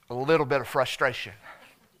a little bit of frustration.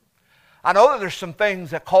 I know that there's some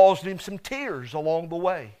things that caused him some tears along the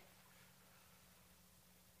way.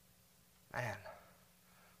 Man,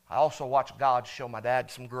 I also watched God show my dad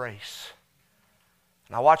some grace.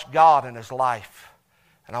 And I watched God in his life.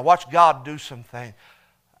 And I watched God do some things.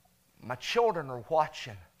 My children are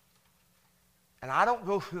watching. And I don't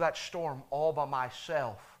go through that storm all by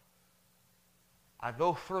myself. I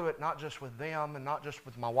go through it not just with them and not just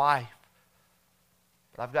with my wife,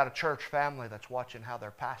 but I've got a church family that's watching how their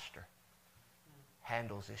pastor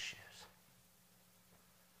handles issues.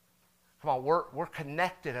 Come on, we're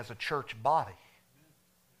connected as a church body.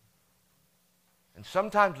 And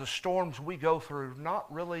sometimes the storms we go through are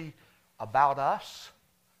not really about us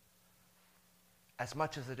as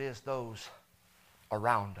much as it is those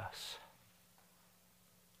around us.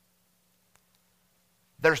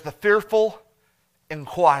 There's the fearful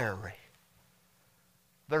inquiry.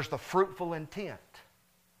 There's the fruitful intent.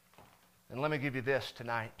 And let me give you this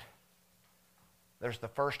tonight. There's the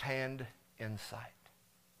first-hand insight.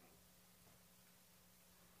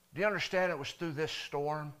 Do you understand it was through this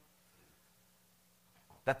storm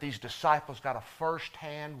that these disciples got a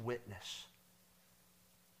first-hand witness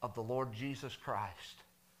of the Lord Jesus Christ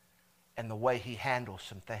and the way He handles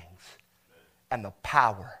some things and the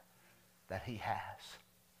power that He has?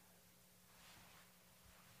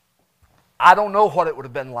 I don't know what it would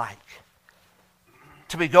have been like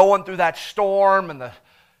to be going through that storm and the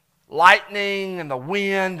lightning and the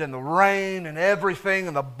wind and the rain and everything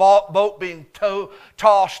and the boat being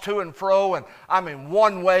tossed to and fro, and I mean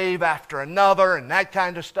one wave after another and that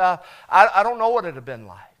kind of stuff. I don't know what it would have been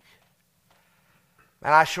like.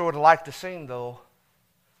 And I sure would have liked to seen, though,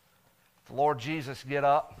 the Lord Jesus get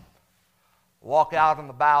up, walk out on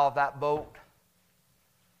the bow of that boat,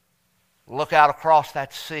 look out across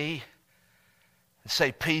that sea, and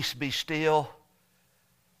say, "Peace, be still,"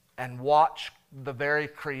 and watch the very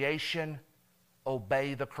creation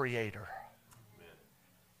obey the Creator. Amen.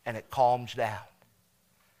 And it calms down.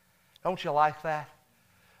 Don't you like that?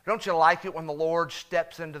 Don't you like it when the Lord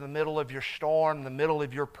steps into the middle of your storm, the middle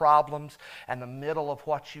of your problems, and the middle of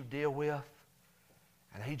what you deal with,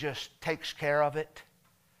 and He just takes care of it?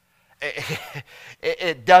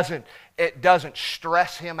 It doesn't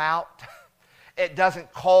stress Him out. It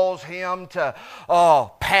doesn't cause Him to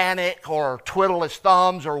panic or twiddle his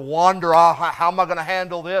thumbs or wonder, how am I going to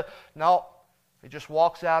handle this? No, He just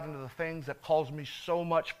walks out into the things that cause me so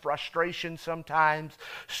much frustration sometimes,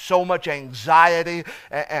 so much anxiety.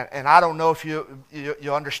 And I don't know if you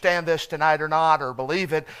understand this tonight or not, or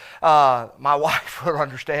believe it. My wife would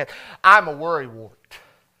understand. I'm a worrywart.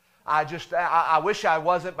 I wish I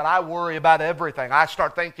wasn't, but I worry about everything. I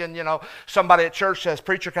start thinking, somebody at church says,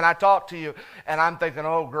 "Preacher, can I talk to you?" And I'm thinking,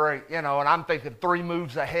 oh, great, and I'm thinking 3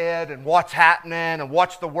 moves ahead and what's happening and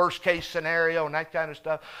what's the worst case scenario and that kind of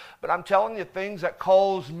stuff. But I'm telling you, things that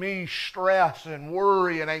cause me stress and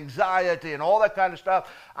worry and anxiety and all that kind of stuff,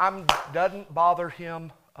 doesn't bother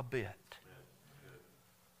Him a bit.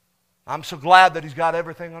 I'm so glad that He's got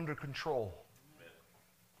everything under control.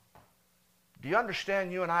 Do you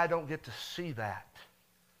understand you and I don't get to see that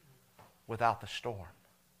without the storm?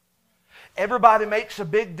 Everybody makes a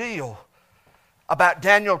big deal about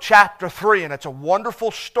Daniel chapter 3, and it's a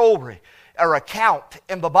wonderful story or account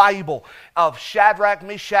in the Bible of Shadrach,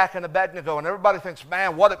 Meshach, and Abednego. And everybody thinks,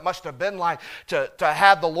 man, what it must have been like to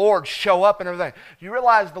have the Lord show up and everything. Do you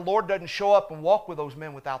realize the Lord doesn't show up and walk with those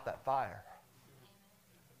men without that fire?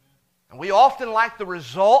 And we often like the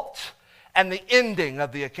result and the ending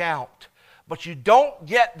of the account. But you don't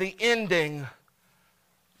get the ending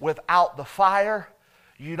without the fire.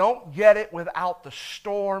 You don't get it without the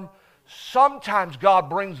storm. Sometimes God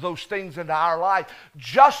brings those things into our life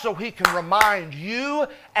just so He can remind you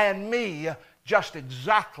and me just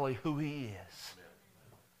exactly who He is.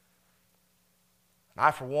 And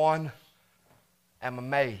I, for one, am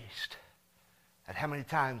amazed at how many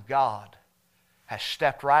times God has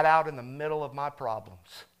stepped right out in the middle of my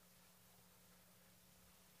problems.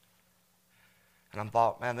 And I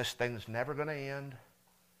thought, man, this thing's never going to end.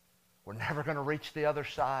 We're never going to reach the other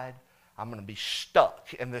side. I'm going to be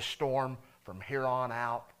stuck in this storm from here on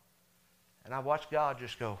out. And I watched God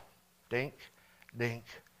just go dink, dink,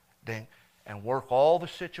 dink, and work all the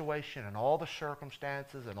situation and all the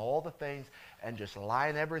circumstances and all the things and just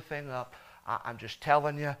line everything up. I'm just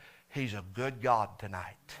telling you, He's a good God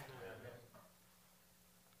tonight.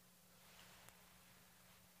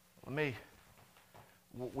 We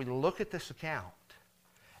look at this account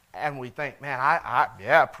and we think, man,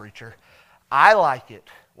 yeah, preacher, I like it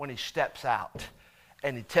when He steps out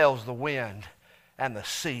and He tells the wind and the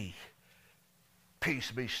sea,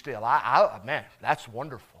 "Peace, be still." Man, that's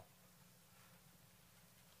wonderful.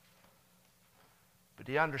 But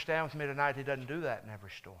do you understand with me tonight, He doesn't do that in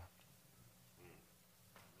every storm.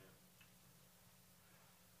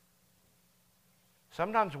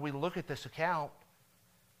 Sometimes we look at this account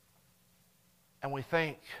and we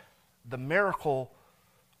think the miracle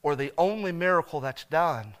or the only miracle that's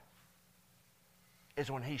done is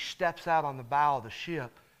when He steps out on the bow of the ship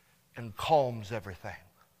and calms everything.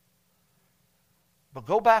 But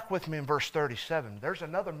go back with me in verse 37. There's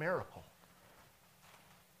another miracle.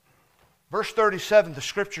 Verse 37, the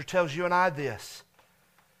Scripture tells you and I this.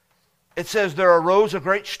 It says, there arose a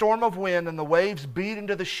great storm of wind, and the waves beat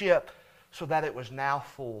into the ship, so that it was now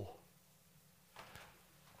full.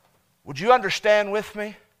 Would you understand with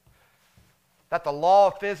me that the law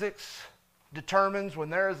of physics determines when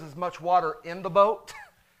there is as much water in the boat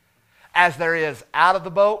as there is out of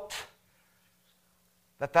the boat,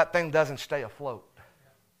 that thing doesn't stay afloat?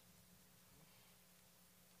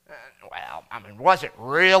 Well, I mean, was it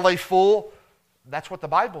really full? That's what the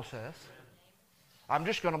Bible says. I'm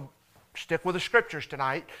just going to stick with the scriptures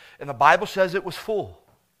tonight, and the Bible says it was full.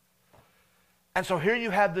 And so here you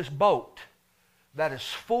have this boat that is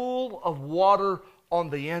full of water on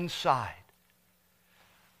the inside.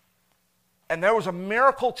 And there was a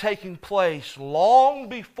miracle taking place long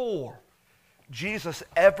before Jesus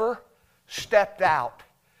ever stepped out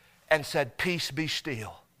and said, "Peace, be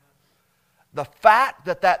still." The fact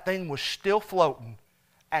that that thing was still floating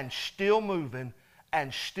and still moving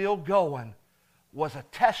and still going was a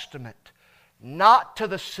testament not to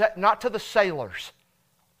the sailors.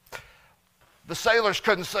 The sailors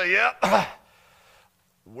couldn't say, "Yep,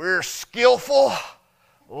 we're skillful.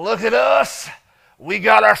 Look at us. We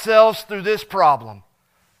got ourselves through this problem."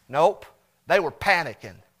 Nope. They were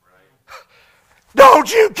panicking. Right.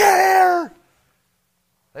 Don't you care?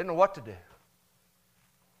 They didn't know what to do.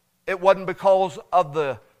 It wasn't because of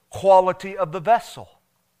the quality of the vessel.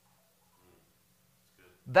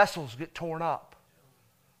 Vessels get torn up.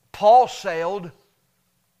 Paul sailed,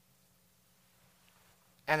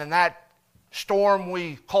 and in that storm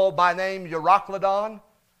we call by name Euroclydon,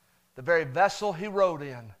 the very vessel he rode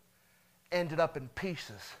in ended up in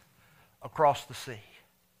pieces across the sea.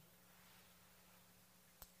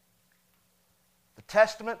 The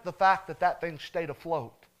testament, the fact that that thing stayed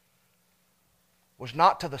afloat, was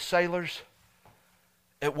not to the sailors.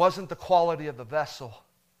 It wasn't the quality of the vessel.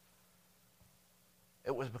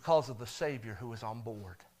 It was because of the Savior who was on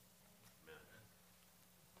board.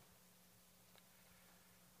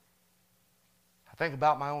 I think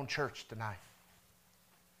about my own church tonight.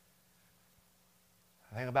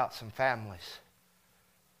 I think about some families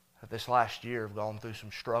that this last year have gone through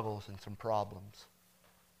some struggles and some problems.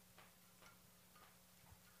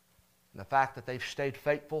 And the fact that they've stayed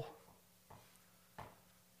faithful,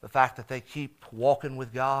 the fact that they keep walking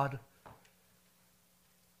with God,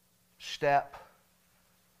 step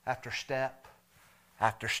after step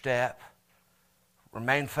after step,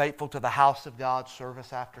 remain faithful to the house of God,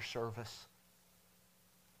 service after service,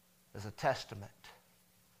 is a testament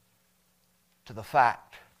to the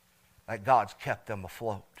fact that God's kept them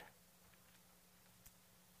afloat.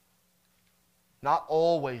 Not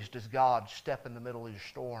always does God step in the middle of your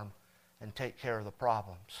storm and take care of the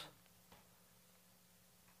problems.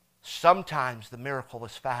 Sometimes the miracle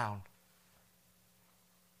is found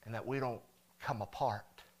in that we don't come apart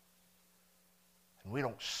and we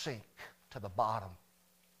don't sink to the bottom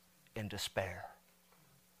in despair.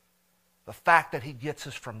 The fact that He gets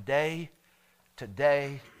us from day to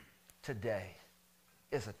day to day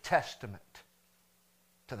is a testament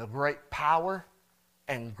to the great power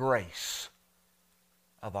and grace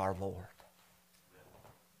of our Lord.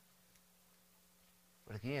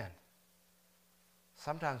 But again,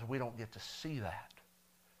 sometimes we don't get to see that.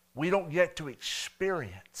 We don't get to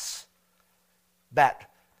experience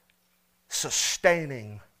that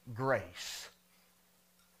sustaining grace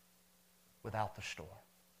without the storm.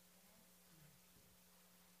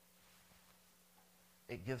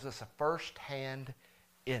 It gives us a first-hand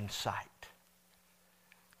insight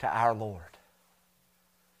to our Lord.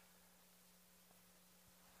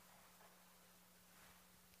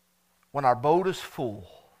 When our boat is full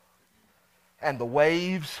and the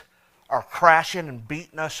waves are crashing and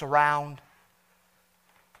beating us around,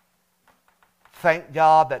 thank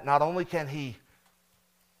God that not only can He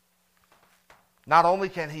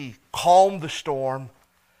calm the storm,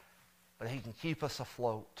 but He can keep us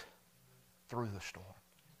afloat through the storm.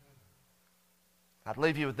 I'd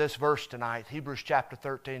leave you with this verse tonight. Hebrews chapter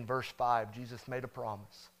 13, verse 5. Jesus made a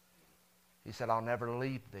promise. He said, "I'll never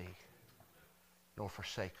leave thee nor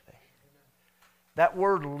forsake thee." That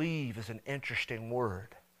word leave is an interesting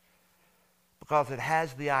word because it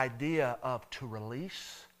has the idea of to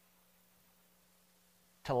release,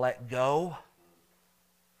 to let go,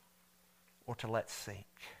 or to let sink.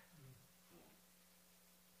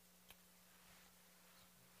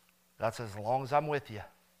 God says, as long as I'm with you,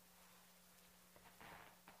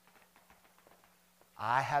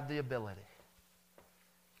 I have the ability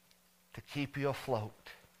to keep you afloat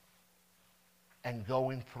and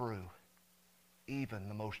going through even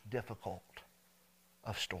the most difficult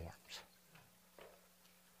of storms.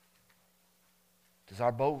 Does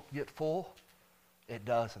our boat get full? It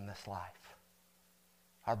does in this life.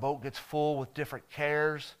 Our boat gets full with different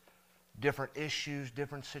cares, different issues,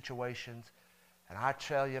 different situations. And I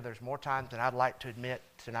tell you, there's more times than I'd like to admit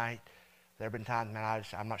tonight. There have been times, man,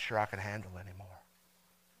 I'm not sure I can handle anymore.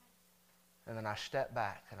 And then I step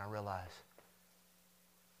back and I realize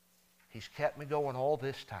He's kept me going all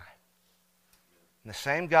this time. And the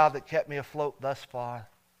same God that kept me afloat thus far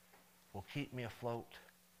will keep me afloat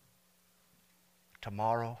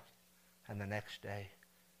tomorrow and the next day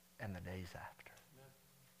and the days after.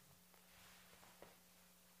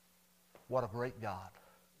 What a great God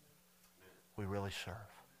we really serve.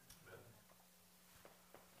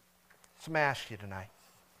 So let me ask you tonight.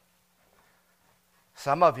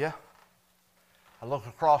 Some of you, I look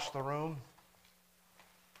across the room,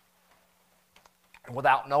 and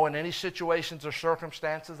without knowing any situations or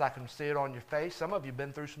circumstances, I can see it on your face. Some of you have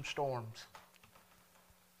been through some storms.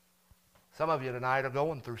 Some of you tonight are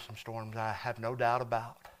going through some storms, I have no doubt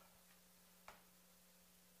about.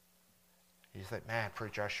 You think, man,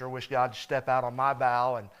 preacher, I sure wish God would step out on my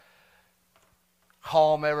bow and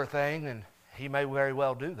calm everything, and He may very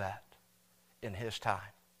well do that in His time.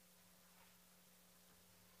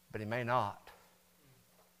 But He may not.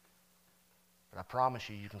 But I promise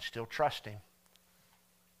you, you can still trust Him.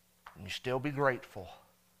 And you still be grateful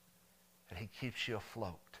that He keeps you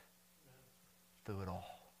afloat through it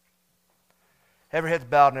all. Every head's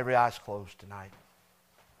bowed and every eye's closed tonight.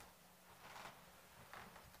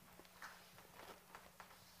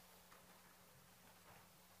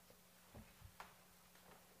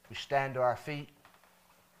 We stand to our feet.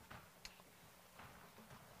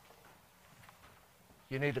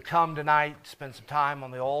 You need to come tonight, spend some time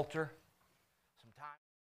on the altar.